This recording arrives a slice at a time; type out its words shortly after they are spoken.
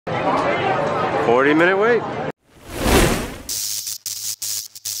40-minute wait.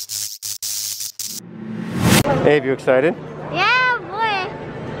 Abe, you excited? Yeah, boy.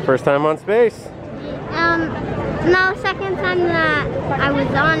 First time on space? No, second time that I was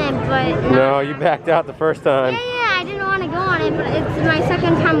on it, but No, you backed out the first time. Yeah, I didn't want to go on it, but it's my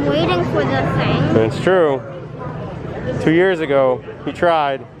second time waiting for the thing. It's true. 2 years ago, he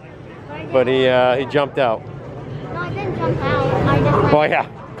tried, but he jumped out. No, I didn't jump out. I just Well, yeah,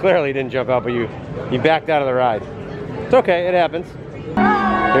 clearly he didn't jump out, but you backed out of the ride. It's okay, it happens.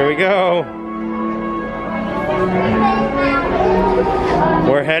 Here we go.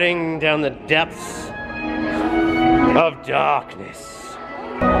 We're heading down the depths of darkness.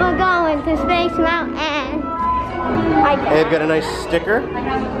 We're going to Space Mountain. Abe got a nice sticker.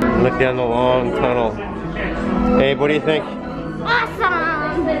 Look down the long tunnel. Abe, what do you think?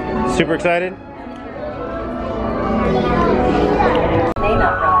 Awesome! Super excited? May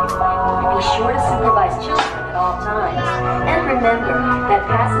not ride. Be sure to supervise children at all times. And remember that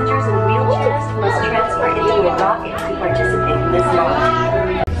passengers in wheelchairs must transfer into a rocket to participate in this launch.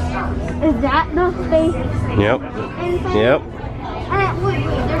 Is that the space? Yep. Yep. Wait,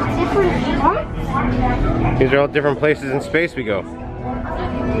 there's different jumps? These are all different places in space we go.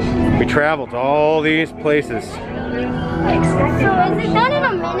 We travel to all these places. So is it done in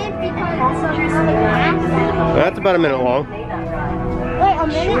a minute because of the math? That's about a minute long. Wait, a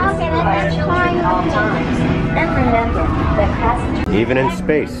minute? Okay, that's fine. And remember that passengers... Even in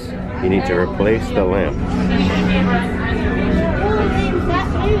space, you need to replace the lamp.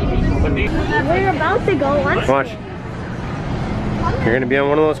 We're about to go on. Watch. You're gonna be on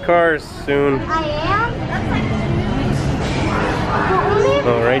one of those cars soon. I am?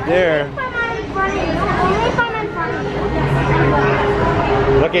 Oh, right there.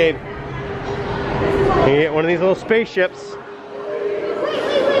 Look, Abe. You get one of these little spaceships. Wait.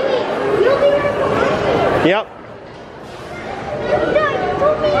 You'll be right behind me. Yep. You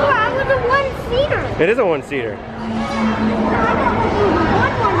told me I was a one-seater. It is a one-seater.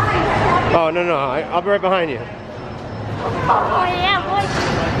 Oh, no, I'll be right behind you. Oh, yeah, boy.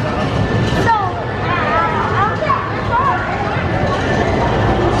 So,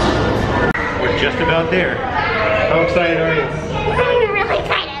 We're just about there. How excited are you? I'm really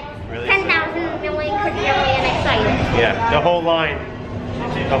excited. Really 10,000 million quadrillion excited. Yeah, the whole line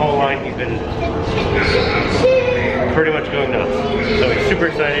he's been pretty much going nuts. So he's super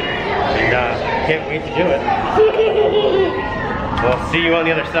excited and can't wait to do it. We'll see you on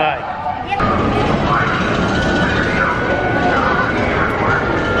the other side.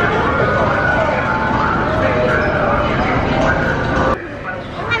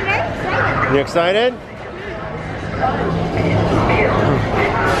 I'm very excited. You excited?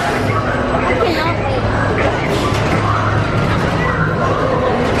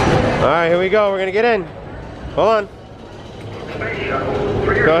 Alright, here we go. We're gonna get in. Hold on.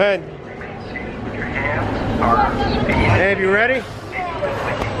 Go ahead. Hey, you ready?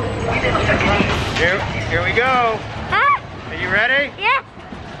 Here we go. Huh? Are you ready? Yeah.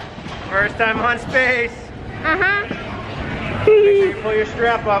 First time on space. Uh-huh. Make sure you pull your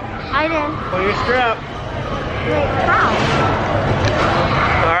strap up. I did. Pull your strap. Wait, how?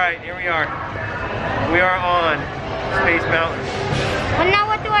 Alright, here we are. We are on Space Mountain. Well, now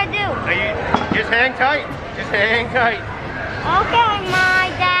what do I do? Are you just hang tight. Just hang tight. Okay, my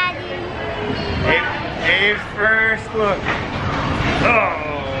daddy. Dave's first look.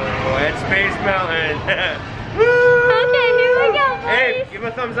 Oh, at Space Mountain. Woo! Okay, here we go, boys. Hey, give him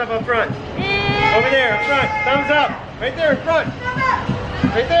a thumbs up front. Yeah. Over there, up front. Thumbs up. Right there in front.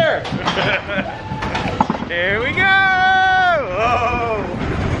 Right there. Here we go. Oh.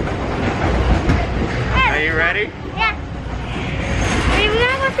 Are you ready? Yeah. We're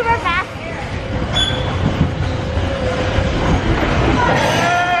gonna go super fast.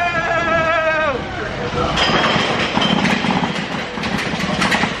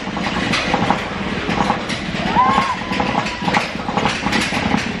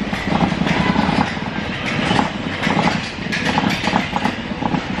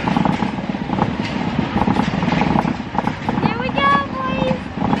 Here we go, boys.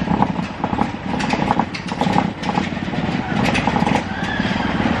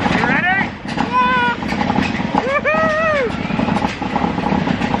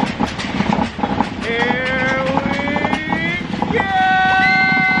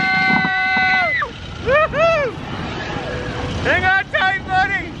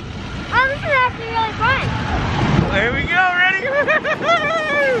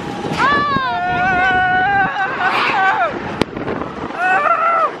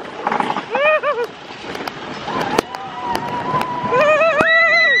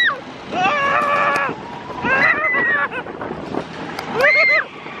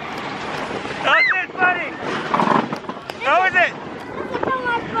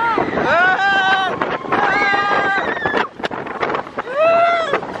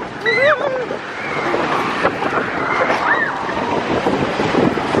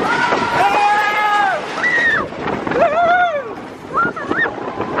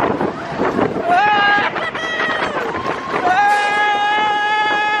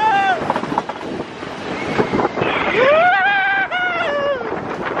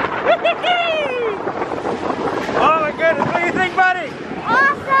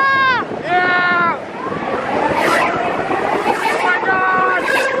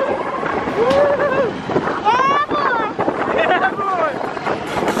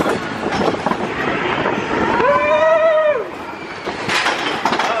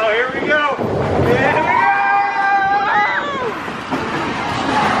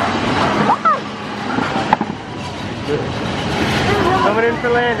 coming in for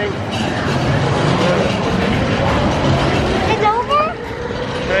landing. It's over?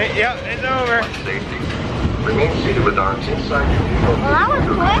 Right, yep, it's over. Remain seated with arms inside your Well, that was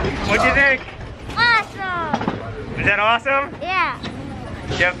quick. What'd you think? Awesome. Is that awesome? Yeah.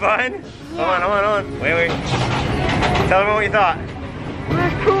 You have fun? Yeah. Hold on. Wait. Tell them what you thought. It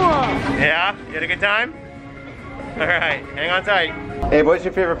was cool. Yeah? You had a good time? Alright, hang on tight. Hey, what's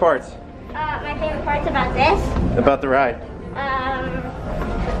your favorite parts? My favorite part's about this. About the ride?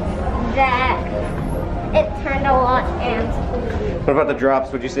 That it turned a lot and What about the drops?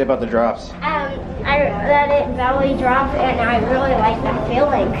 What'd you say about the drops? I let it belly drop and I really like that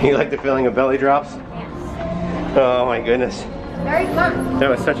feeling. You like the feeling of belly drops? Yes. Oh my goodness. Very fun. That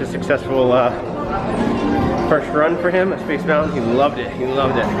was such a successful first run for him at Space Mountain. He loved it.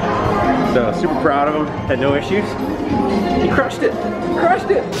 So super proud of him. Had no issues. He crushed it.